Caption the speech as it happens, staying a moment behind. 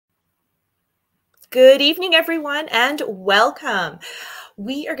Good evening, everyone, and welcome.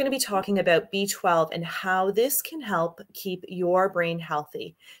 We are going to be talking about B12 and how this can help keep your brain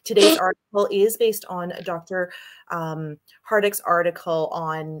healthy. Today's article is based on Dr. Hardick's article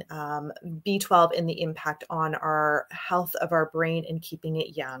on B12 and the impact on our health of our brain and keeping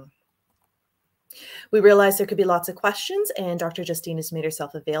it young. We realize there could be lots of questions, and Dr. Justine has made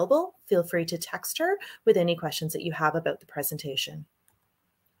herself available. Feel free to text her with any questions that you have about the presentation.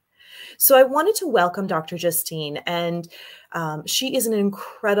 So I wanted to welcome Dr. Justine, and she is an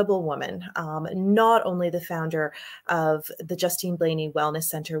incredible woman, not only the founder of the Justine Blainey Wellness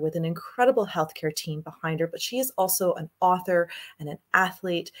Center with an incredible healthcare team behind her, but she is also an author and an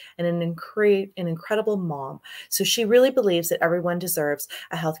athlete and an incredible mom. So she really believes that everyone deserves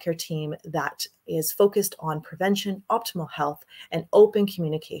a healthcare team that is focused on prevention, optimal health, and open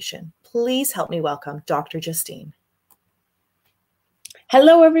communication. Please help me welcome Dr. Justine.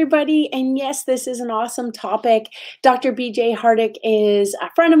 Hello, everybody. And yes, this is an awesome topic. Dr. BJ Hardick is a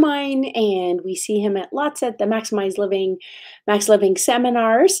friend of mine, and we see him at lots at the Max Living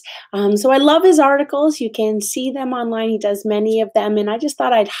seminars. So I love his articles. You can see them online. He does many of them. And I just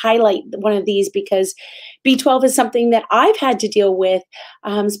thought I'd highlight one of these because B12 is something that I've had to deal with,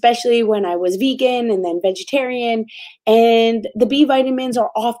 especially when I was vegan and then vegetarian. And the B vitamins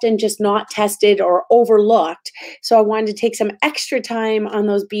are often just not tested or overlooked. So I wanted to take some extra time on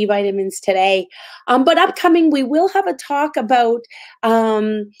those B vitamins today. But upcoming, we will have a talk about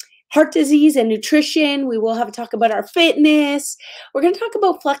heart disease and nutrition. We will have a talk about our fitness. We're going to talk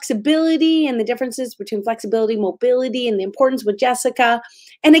about flexibility and the differences between flexibility, mobility, and the importance with Jessica,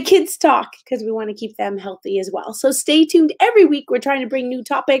 and a kids talk because we want to keep them healthy as well. So stay tuned. Every week we're trying to bring new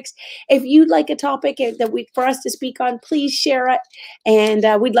topics. If you'd like a topic for us to speak on, please share it.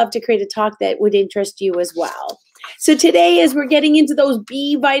 And we'd love to create a talk that would interest you as well. So today, as we're getting into those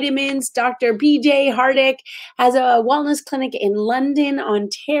B vitamins, Dr. BJ Hardick has a wellness clinic in London,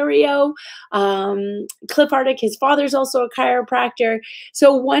 Ontario. Cliff Hardick, his father's also a chiropractor.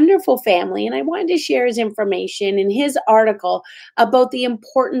 So wonderful family. And I wanted to share his information in his article about the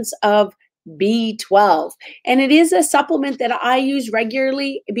importance of B12. And it is a supplement that I use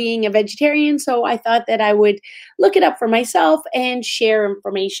regularly, being a vegetarian. So I thought that I would look it up for myself and share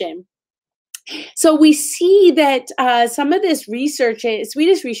information. So we see that some of this research,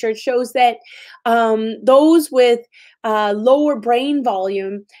 Swedish research, shows that those with lower brain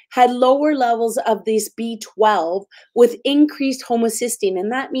volume had lower levels of this B12 with increased homocysteine.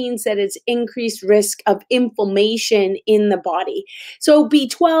 And that means that it's increased risk of inflammation in the body. So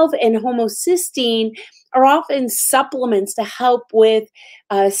B12 and homocysteine are often supplements to help with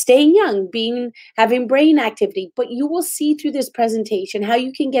staying young, having brain activity. But you will see through this presentation how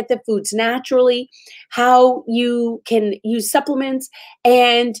you can get the foods naturally, how you can use supplements,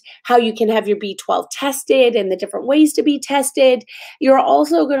 and how you can have your B12 tested and the different ways to be tested. You're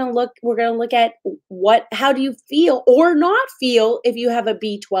also going to we're going to look at how do you feel or not feel if you have a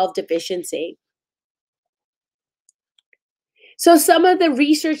B12 deficiency. So some of the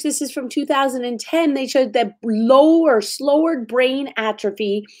research, this is from 2010, they showed that slower brain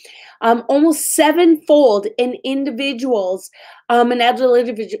atrophy, almost sevenfold in individuals, in adult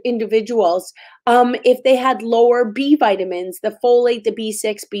individuals, if they had lower B vitamins, the folate, the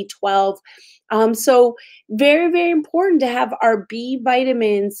B6, B12. So very, very important to have our B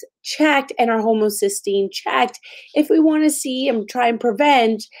vitamins checked and our homocysteine checked if we want to see and try and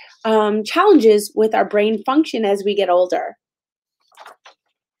prevent challenges with our brain function as we get older.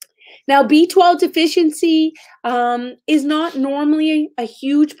 Now, B12 deficiency is not normally a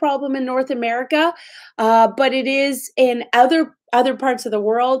huge problem in North America, but it is in other parts of the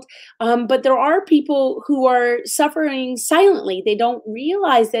world. But there are people who are suffering silently. They don't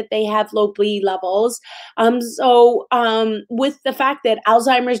realize that they have low B levels. With the fact that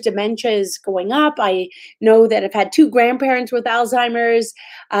Alzheimer's dementia is going up, I know that I've had 2 grandparents with Alzheimer's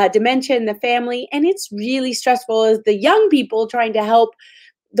dementia in the family, and it's really stressful as the young people trying to help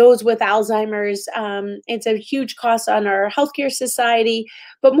those with Alzheimer's. It's a huge cost on our healthcare society,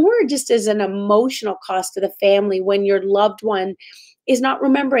 but more just as an emotional cost to the family when your loved one is not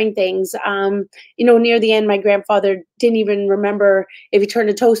remembering things. Near the end, my grandfather didn't even remember if he turned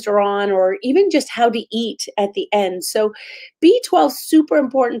a toaster on or even just how to eat at the end. So B12 is super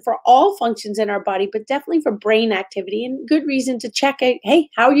important for all functions in our body, but definitely for brain activity, and good reason to check it. Hey,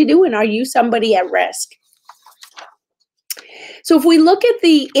 how are you doing? Are you somebody at risk? So if we look at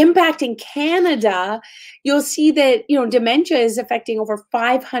the impact in Canada, you'll see that, dementia is affecting over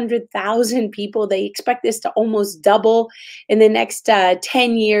 500,000 people. They expect this to almost double in the next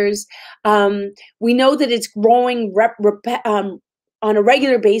 10 years. We know that it's growing on a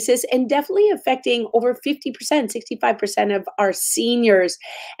regular basis, and definitely affecting over 50%, 65% of our seniors.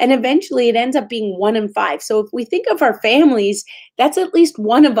 And eventually it ends up being 1 in 5. So if we think of our families, that's at least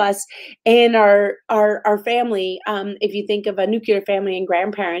one of us in our family. If you think of a nuclear family and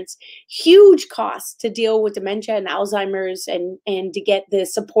grandparents, huge costs to deal with dementia and Alzheimer's, and to get the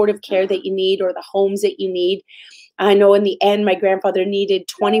supportive care that you need, or the homes that you need. I know in the end, my grandfather needed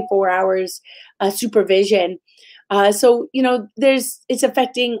 24 hours supervision. So, it's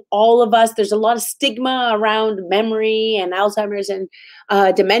affecting all of us. There's a lot of stigma around memory and Alzheimer's and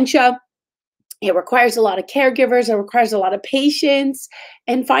dementia. It requires a lot of caregivers. It requires a lot of patience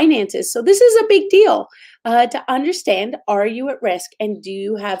and finances. So this is a big deal to understand. Are you at risk, and do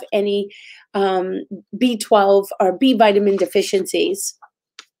you have any B12 or B vitamin deficiencies?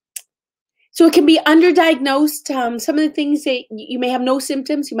 So it can be underdiagnosed. Some of the things that you may have no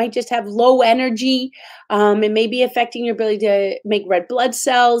symptoms. You might just have low energy. It may be affecting your ability to make red blood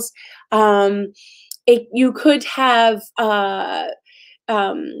cells. You could have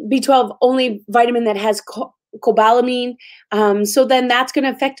B12 only vitamin that has cobalamin. So then that's going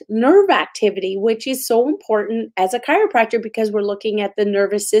to affect nerve activity, which is so important as a chiropractor because we're looking at the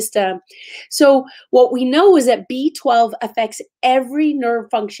nervous system. So what we know is that B12 affects every nerve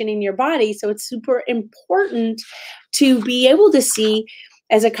function in your body. So it's super important to be able to see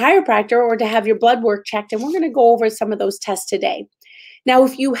as a chiropractor, or to have your blood work checked. And we're going to go over some of those tests today. Now,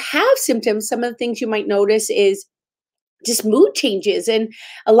 if you have symptoms, some of the things you might notice is just mood changes. And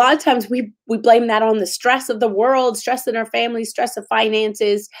a lot of times we blame that on the stress of the world, stress in our family, stress of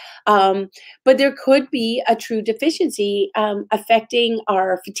finances. But there could be a true deficiency affecting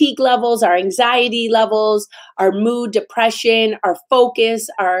our fatigue levels, our anxiety levels, our mood, depression, our focus,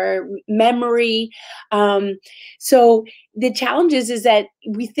 our memory. So the challenge is that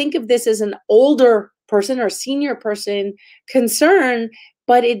we think of this as an older person or senior person concern,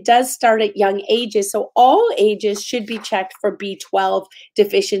 but it does start at young ages. So all ages should be checked for B12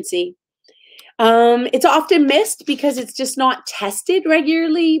 deficiency. It's often missed because it's just not tested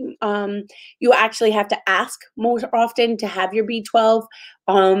regularly. You actually have to ask more often to have your B12.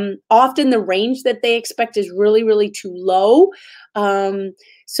 Often the range that they expect is really, really too low. And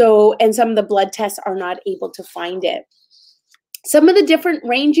some of the blood tests are not able to find it. Some of the different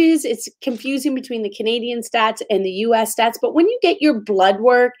ranges, it's confusing between the Canadian stats and the US stats, but when you get your blood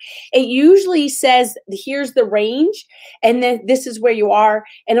work, it usually says, here's the range, and then this is where you are,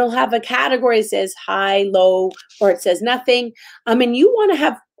 and it'll have a category that says high, low, or it says nothing. And you want to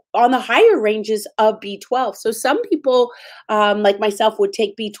have on the higher ranges of B12. So some people, like myself, would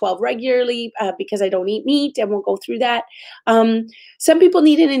take B12 regularly because I don't eat meat, and we'll go through that. Some people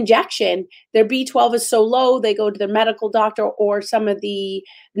need an injection. Their B12 is so low, they go to their medical doctor, or some of the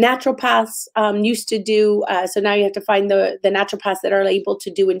naturopaths used to do. So now you have to find the naturopaths that are able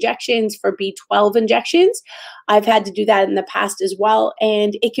to do injections for B12 injections. I've had to do that in the past as well,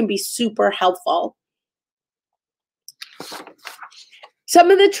 and it can be super helpful. Some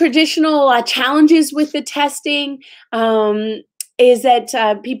of the traditional challenges with the testing is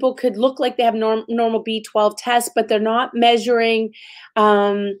that people could look like they have normal B12 tests, but they're not measuring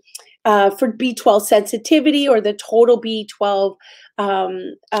for B12 sensitivity or the total B12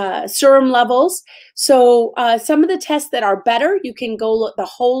 serum levels. So some of the tests that are better, you can go look the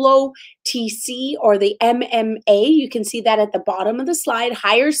Holo TC or the MMA. You can see that at the bottom of the slide.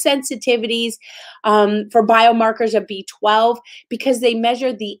 Higher sensitivities for biomarkers of B12 because they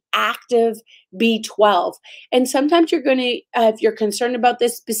measure the active B12. And sometimes you're going to, if you're concerned about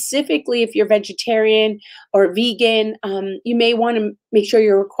this, specifically if you're vegetarian or vegan, you may want to make sure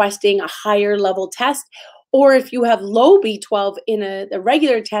you're requesting a higher level test. Or if you have low B12 in the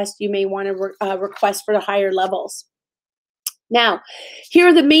regular test, you may want to request for the higher levels. Now, here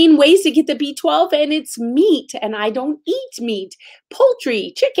are the main ways to get the B12, and it's meat, and I don't eat meat.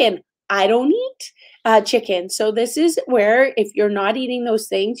 Poultry, chicken, I don't eat chicken. So this is where, if you're not eating those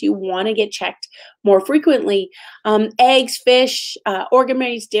things, you want to get checked more frequently. Eggs, fish,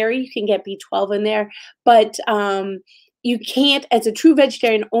 organ-raised dairy, you can get B12 in there, but you can't, as a true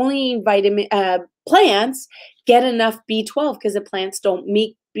vegetarian, only eating vitamin plants, get enough B12 because the plants don't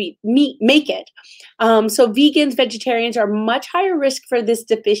make it. So vegans, vegetarians are much higher risk for this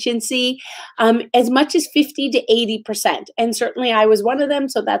deficiency, as much as 50 to 80%. And certainly I was one of them,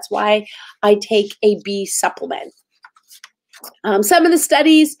 so that's why I take a B supplement. Some of the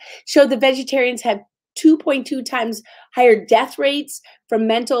studies show the vegetarians have 2.2 times higher death rates from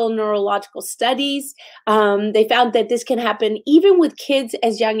mental and neurological studies. They found that this can happen even with kids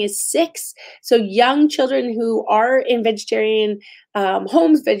as young as 6. So young children who are in vegetarian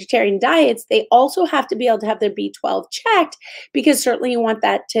homes, vegetarian diets, they also have to be able to have their B12 checked, because certainly you want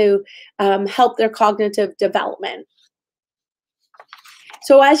that to help their cognitive development.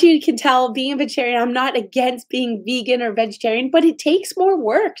 So as you can tell, being a vegetarian, I'm not against being vegan or vegetarian, but it takes more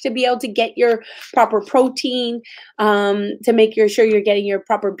work to be able to get your proper protein, to make sure you're getting your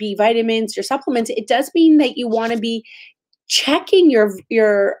proper B vitamins, your supplements. It does mean that you want to be checking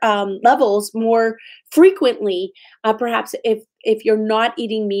your levels more frequently, perhaps if you're not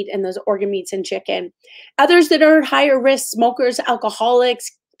eating meat and those organ meats and chicken. Others that are higher risk: smokers,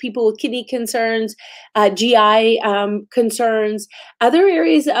 alcoholics, people with kidney concerns, GI concerns, other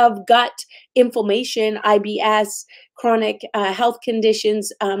areas of gut inflammation, IBS, chronic health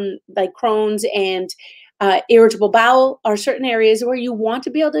conditions like Crohn's and irritable bowel are certain areas where you want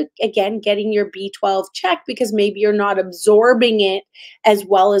to be able to, again, getting your B12 checked, because maybe you're not absorbing it as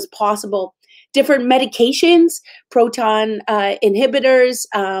well as possible. Different medications, proton inhibitors,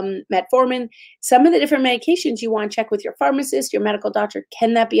 metformin, some of the different medications you want to check with your pharmacist, your medical doctor.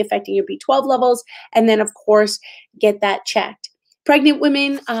 Can that be affecting your B12 levels? And then, of course, get that checked. Pregnant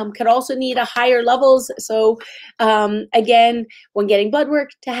women could also need a higher levels. So again, when getting blood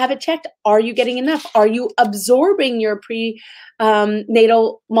work, to have it checked, are you getting enough? Are you absorbing your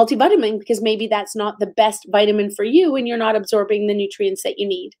prenatal multivitamin? Because maybe that's not the best vitamin for you and you're not absorbing the nutrients that you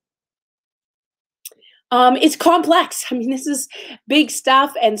need. It's complex. I mean, this is big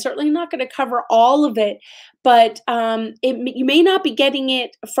stuff and certainly not going to cover all of it, but you may not be getting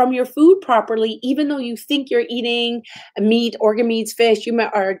it from your food properly, even though you think you're eating meat, organ meats, fish,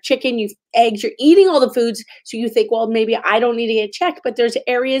 or chicken, eggs, you're eating all the foods. So you think, well, maybe I don't need to get checked, but there's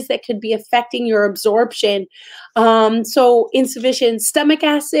areas that could be affecting your absorption. So insufficient stomach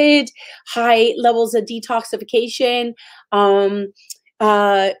acid, high levels of detoxification,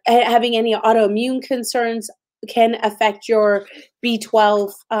 having any autoimmune concerns can affect your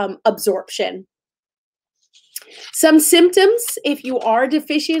B12 absorption. Some symptoms, if you are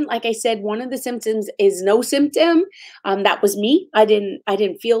deficient, like I said, one of the symptoms is no symptom. That was me. I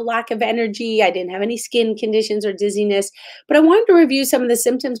didn't feel lack of energy. I didn't have any skin conditions or dizziness. But I wanted to review some of the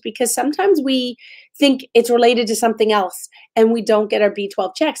symptoms, because sometimes we think it's related to something else and we don't get our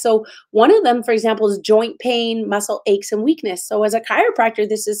B12 checked. So one of them, for example, is joint pain, muscle aches, and weakness. So as a chiropractor,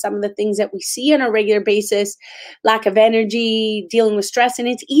 this is some of the things that we see on a regular basis: lack of energy, dealing with stress. And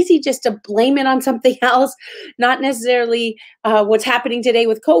it's easy just to blame it on something else, not necessarily what's happening today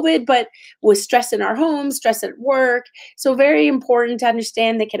with COVID, but with stress in our homes, stress at work. So very important to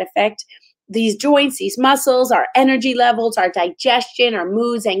understand that can affect these joints, these muscles, our energy levels, our digestion, our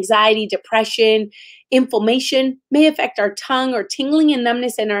moods, anxiety, depression. Inflammation may affect our tongue, or tingling and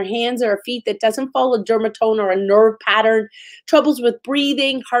numbness in our hands or our feet that doesn't follow a dermatome or a nerve pattern. Troubles with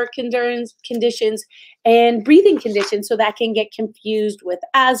breathing, heart conditions, and breathing conditions. So that can get confused with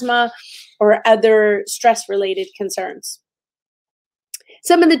asthma or other stress-related concerns.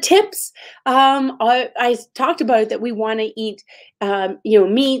 Some of the tips, I talked about that we want to eat,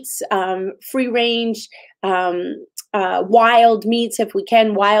 meats, free range, wild meats if we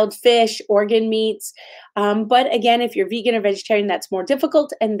can, wild fish, organ meats. But again, if you're vegan or vegetarian, that's more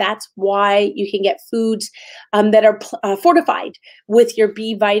difficult. And that's why you can get foods that are fortified with your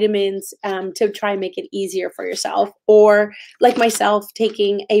B vitamins to try and make it easier for yourself. Or like myself,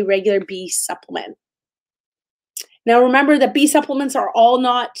 taking a regular B supplement. Now, remember that B supplements are all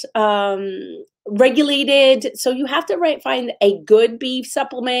not regulated. So you have to find a good B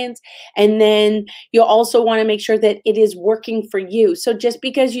supplement. And then you also want to make sure that it is working for you. So just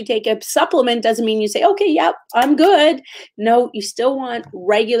because you take a supplement doesn't mean you say, okay, yep, I'm good. No, you still want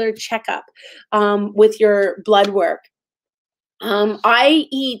regular checkup with your blood work. I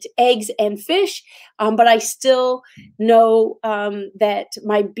eat eggs and fish, but I still know that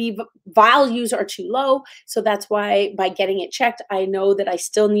my B values are too low. So that's why by getting it checked, I know that I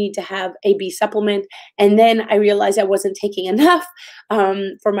still need to have a B supplement. And then I realized I wasn't taking enough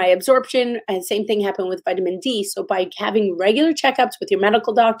for my absorption. And same thing happened with vitamin D. So by having regular checkups with your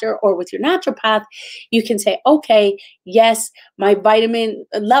medical doctor or with your naturopath, you can say, okay, yes, my vitamin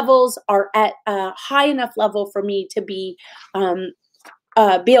levels are at a high enough level for me to be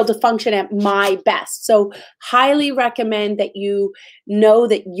able to function at my best. So highly recommend that you know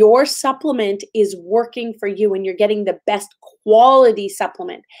that your supplement is working for you and you're getting the best quality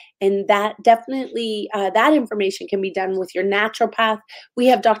supplement. And that definitely, that information can be done with your naturopath. We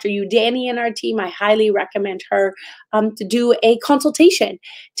have Dr. Udani in our team. I highly recommend her to do a consultation,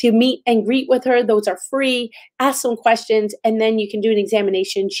 to meet and greet with her. Those are free. Ask some questions, and then you can do an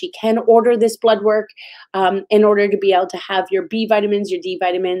examination. She can order this blood work in order to be able to have your B vitamins, your D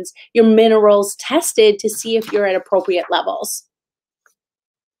vitamins, your minerals tested to see if you're at appropriate levels.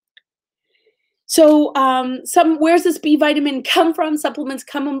 So where's this B vitamin come from? Supplements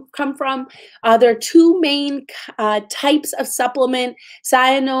come from. There are two main types of supplement: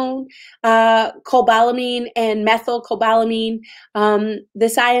 cyanone, cobalamin, and methylcobalamin. The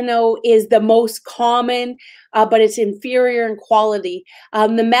cyano is the most common, but it's inferior in quality. The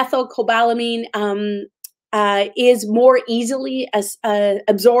methylcobalamin is more easily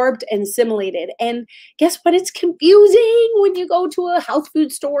absorbed and assimilated. And guess what? It's confusing when you go to a health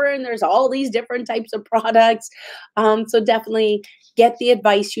food store and there's all these different types of products. So definitely get the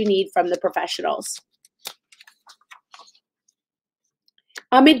advice you need from the professionals.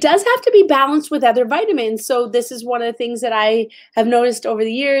 It does have to be balanced with other vitamins. So this is one of the things that I have noticed over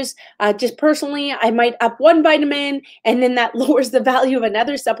the years. Just personally, I might up one vitamin and then that lowers the value of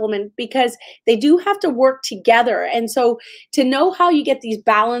another supplement, because they do have to work together. And so to know how you get these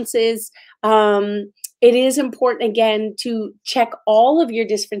balances, it is important, again, to check all of your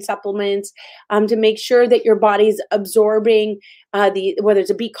different supplements to make sure that your body's absorbing whether it's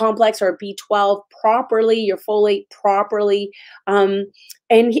a B complex or a B12 properly, your folate properly.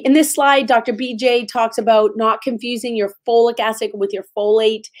 And in this slide, Dr. BJ talks about not confusing your folic acid with your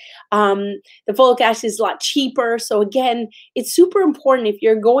folate. The folic acid is a lot cheaper. So again, it's super important, if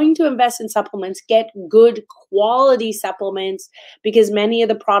you're going to invest in supplements, get good quality supplements, because many of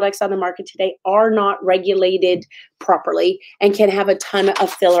the products on the market today are not regulated properly and can have a ton of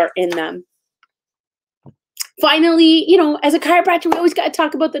filler in them. Finally, as a chiropractor, we always got to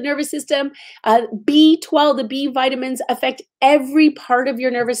talk about the nervous system. B12, the B vitamins affect every part of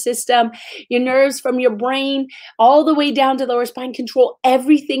your nervous system. Your nerves from your brain all the way down to the lower spine control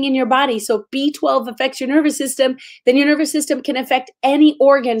everything in your body. So if B12 affects your nervous system, then your nervous system can affect any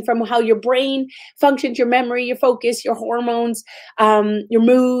organ, from how your brain functions, your memory, your focus, your hormones, your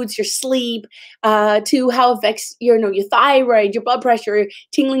moods, your sleep, to how it affects your thyroid, your blood pressure,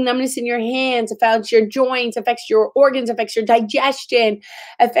 tingling, numbness in your hands, affects your joints, affects your organs, affects your digestion,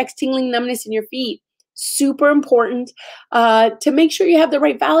 affects tingling, numbness in your feet. Super important to make sure you have the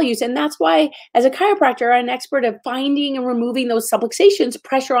right values. And that's why, as a chiropractor, I'm an expert at finding and removing those subluxations,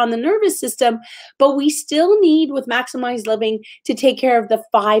 pressure on the nervous system. But we still need, with Maximized Living, to take care of the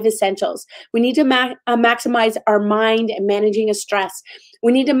 5 essentials. We need to maximize our mind and managing a stress.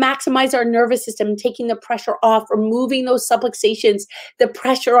 We need to maximize our nervous system, taking the pressure off, removing those subluxations, the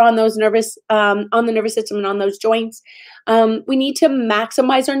pressure on those on the nervous system and on those joints. We need to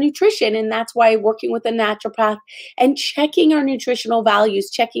maximize our nutrition, and that's why working with a naturopath and checking our nutritional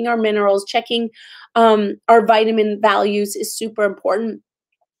values, checking our minerals, checking our vitamin values is super important.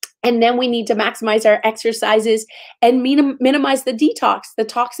 And then we need to maximize our exercises and minimize the detox, the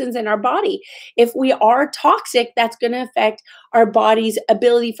toxins in our body. If we are toxic, that's going to affect our body's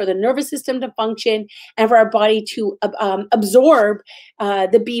ability for the nervous system to function and for our body to absorb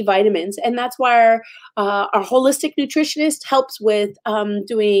the B vitamins. And that's why our holistic nutritionist helps with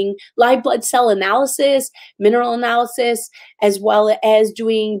doing live blood cell analysis, mineral analysis, as well as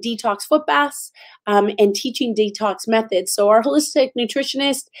doing detox foot baths and teaching detox methods. So our holistic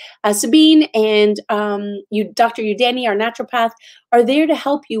nutritionist, Sabine, and Dr. Udani, our naturopath, are there to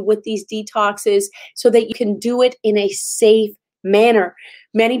help you with these detoxes so that you can do it in a safe manner.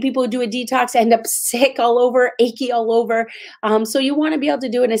 Many people who do a detox end up sick all over, achy all over. So you want to be able to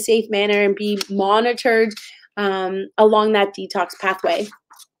do it in a safe manner and be monitored along that detox pathway.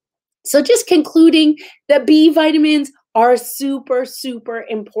 So just concluding, the B vitamins are super, super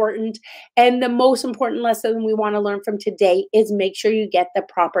important. And the most important lesson we want to learn from today is make sure you get the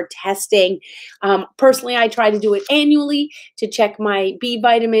proper testing. Personally, I try to do it annually to check my B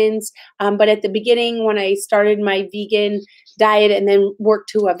vitamins. But at the beginning, when I started my vegan diet and then worked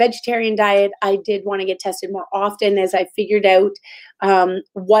to a vegetarian diet, I did want to get tested more often as I figured out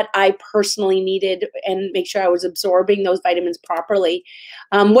what I personally needed and make sure I was absorbing those vitamins properly.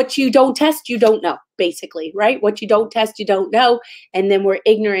 What you don't test, you don't know, basically, right? What you don't test, you don't know. And then we're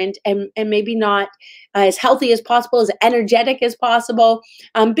ignorant and maybe not as healthy as possible, as energetic as possible.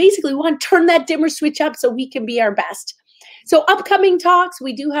 Basically, we want to turn that dimmer switch up so we can be our best. So upcoming talks,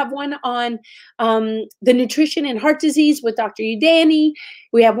 we do have one on the nutrition and heart disease with Dr. Udani.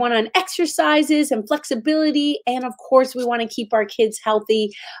 We have one on exercises and flexibility. And of course, we want to keep our kids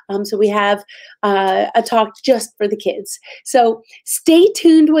healthy. So we have a talk just for the kids. So stay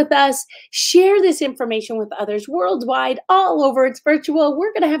tuned with us. Share this information with others worldwide, all over. It's virtual.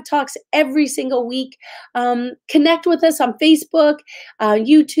 We're going to have talks every single week. Connect with us on Facebook,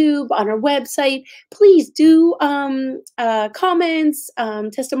 YouTube, on our website. Please do comments,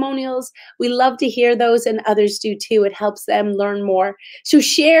 testimonials. We love to hear those, and others do too. It helps them learn more. So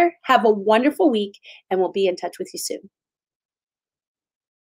share, have a wonderful week, and we'll be in touch with you soon.